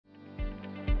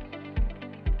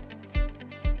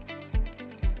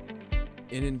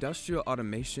In industrial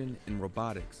automation and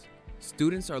robotics,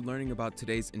 students are learning about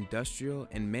today's industrial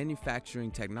and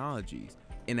manufacturing technologies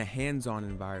in a hands-on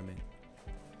environment.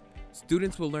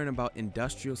 Students will learn about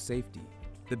industrial safety,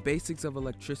 the basics of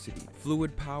electricity,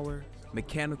 fluid power,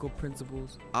 mechanical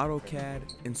principles, AutoCAD,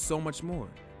 and so much more.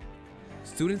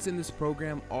 Students in this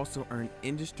program also earn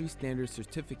industry standard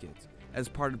certificates as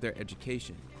part of their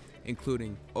education,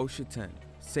 including OSHA 10,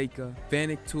 Seika,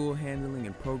 FANUC tool handling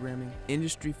and programming,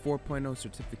 Industry 4.0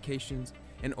 certifications,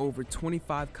 and over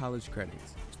 25 college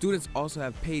credits. Students also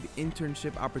have paid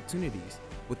internship opportunities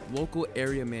with local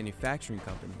area manufacturing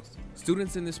companies.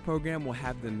 Students in this program will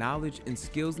have the knowledge and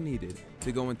skills needed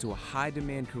to go into a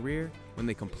high-demand career when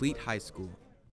they complete high school.